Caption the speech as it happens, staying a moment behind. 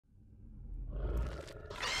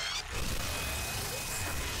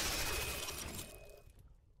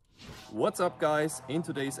What's up guys? In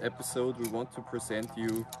today's episode we want to present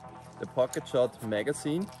you the Pocket Shot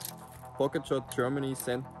magazine. Pocket Shot Germany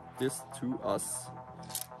sent this to us,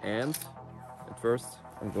 and at first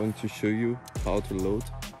I'm going to show you how to load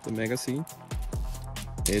the magazine.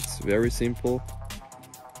 It's very simple.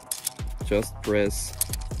 Just press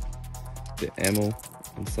the ammo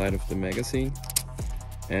inside of the magazine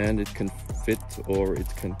and it can fit, or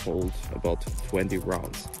it can hold about 20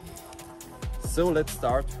 rounds. So let's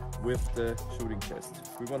start with the shooting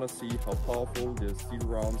test. We want to see how powerful the steel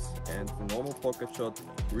rounds and the normal pocket shot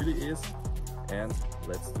really is, and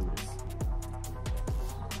let's do this.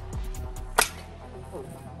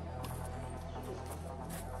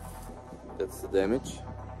 That's the damage.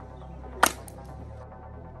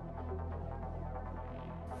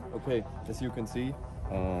 Okay, as you can see,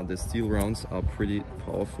 the steel rounds are pretty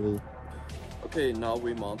powerful. Okay, now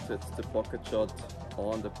we mounted the pocket shot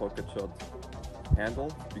on the pocket shot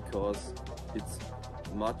handle because it's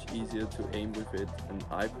much easier to aim with it, and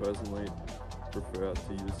I personally prefer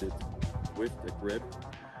to use it with the grip.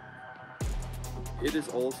 It is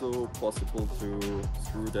also possible to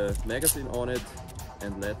screw the magazine on it,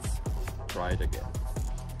 and let's try it again.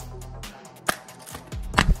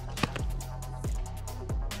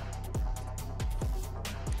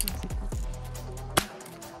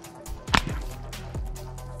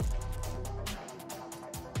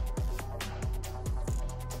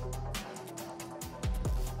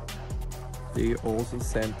 They also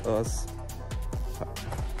sent us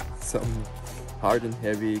some hard and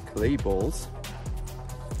heavy clay balls,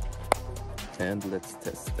 and let's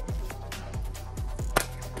test them.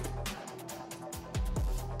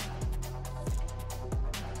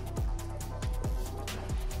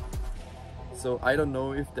 So I don't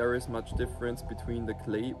know if there is much difference between the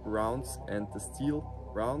clay rounds and the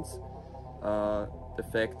steel rounds. The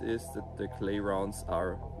fact is that the clay rounds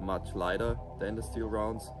are much lighter than the steel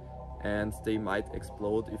rounds, and they might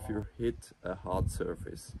explode if you hit a hard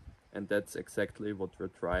surface. And that's exactly what we're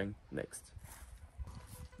trying next.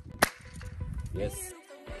 Yes.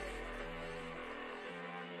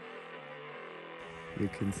 You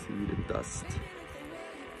can see the dust.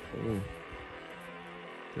 Oh,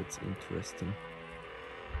 that's interesting.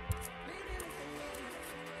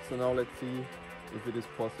 So now let's see if it is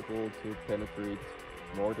possible to penetrate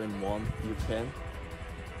more than one steel can.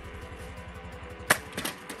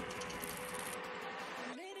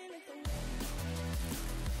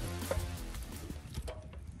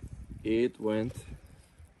 It went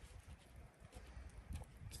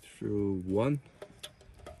through 1,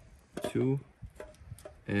 2,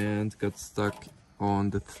 and got stuck on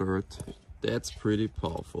the third. That's pretty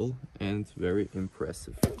powerful and very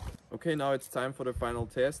impressive. Okay, now it's time for the final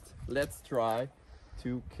test. Let's try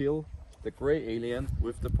to kill the gray alien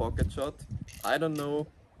with the pocket shot. I don't know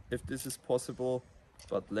if this is possible,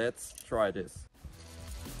 but let's try this.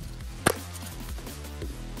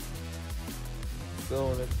 So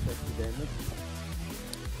let's check the damage.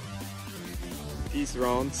 These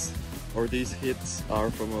rounds, or these hits, are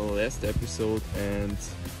from our last episode, and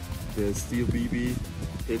the steel BB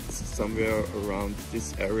hit somewhere around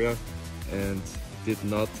this area and did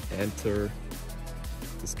not enter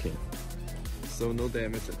the skin. So no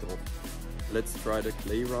damage at all. Let's try the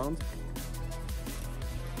clay round.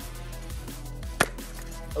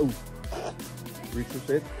 Oh!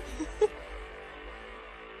 Ricochet.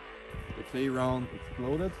 The clay round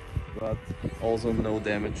exploded, but also no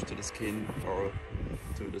damage to the skin or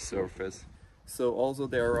to the surface. So also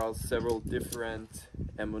there are several different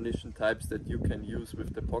ammunition types that you can use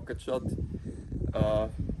with the pocket shot.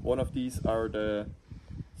 One of these are the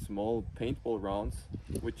small paintball rounds,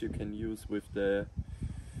 which you can use with the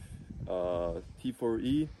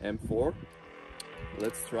T4E M4.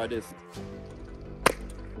 Let's try this.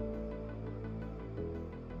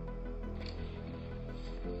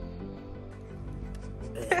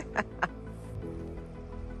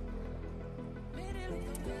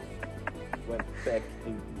 Went back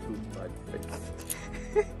into my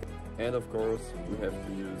face. And of course we have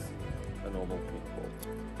to use a normal paintball.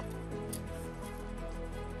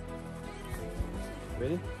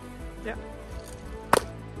 Ready? Yeah.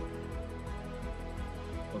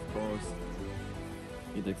 Of course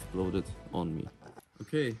it exploded on me.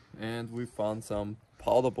 Okay, and we found some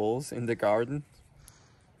powder balls in the garden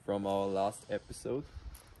from our last episode.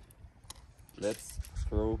 Let's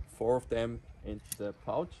throw 4 of them into the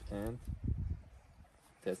pouch and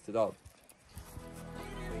test it out.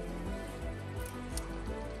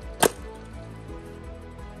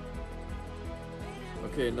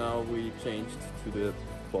 Okay, now we changed to the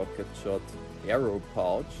pocket shot arrow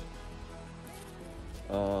pouch.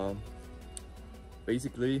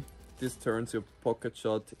 Basically this turns your pocket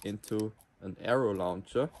shot into an arrow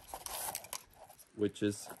launcher, which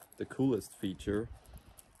is the coolest feature,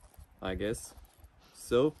 I guess.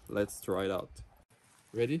 So let's try it out.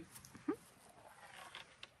 Ready?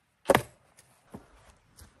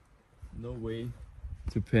 No way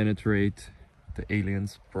to penetrate the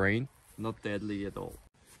alien's brain. Not deadly at all.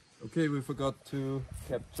 Okay, we forgot to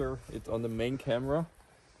capture it on the main camera,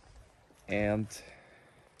 and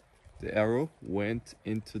the arrow went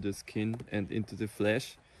into the skin and into the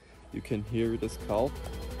flesh. You can hear the skull.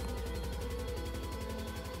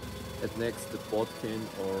 And next the bodkin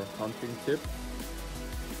or hunting tip.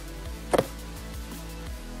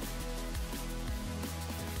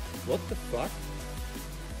 What the fuck?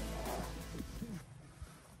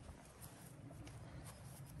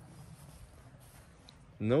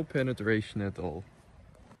 No penetration at all.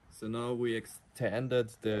 So now we extended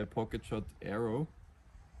the pocket shot arrow,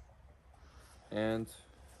 and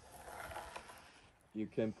you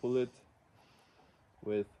can pull it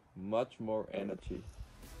with much more energy.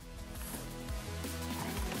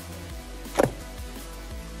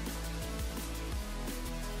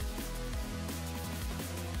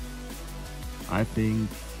 I think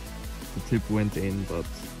the tip went in, but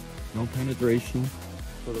no penetration.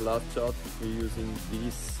 For the last shot we're using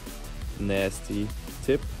this nasty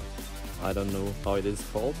tip. I don't know how it is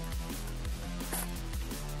called.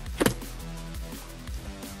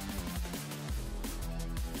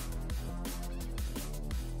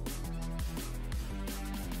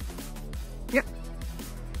 Yeah.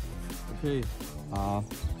 Okay,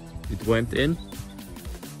 it went in,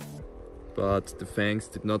 but the fangs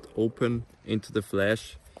did not open into the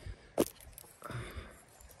flesh.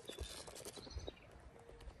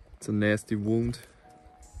 It's a nasty wound.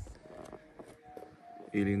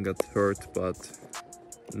 Alien got hurt, but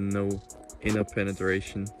no inner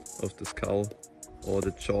penetration of the skull or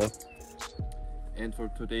the jaw. And for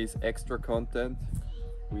today's extra content,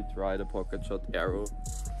 we tried a pocket shot arrow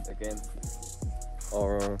against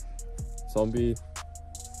our zombie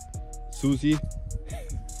Susie.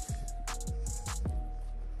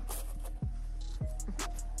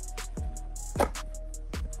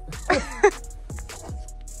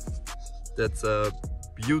 That's a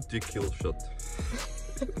beauty kill shot.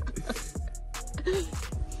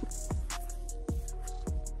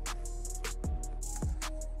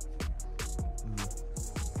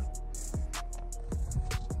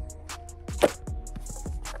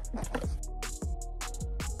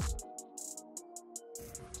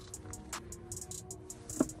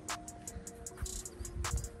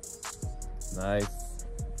 Nice.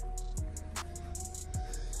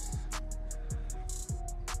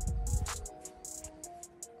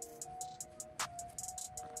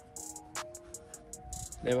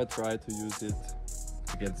 Never try to use it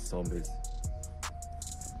against zombies.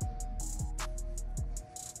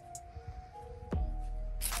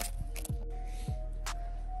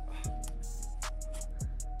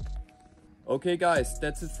 Okay guys,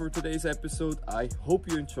 that's it for today's episode. I hope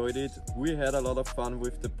you enjoyed it. We had a lot of fun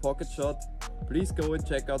with the pocket shot. Please go and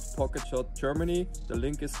check out Pocket Shot Germany. The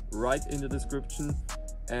link is right in the description.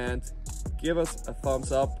 And give us a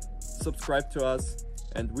thumbs up, subscribe to us,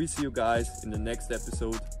 and we see you guys in the next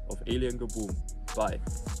episode of AlienGoBoom. Bye.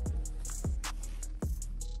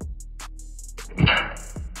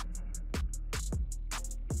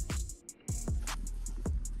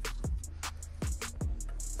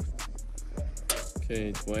 Okay,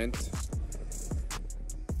 it went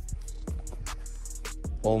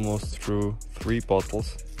almost through 3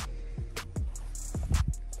 bottles.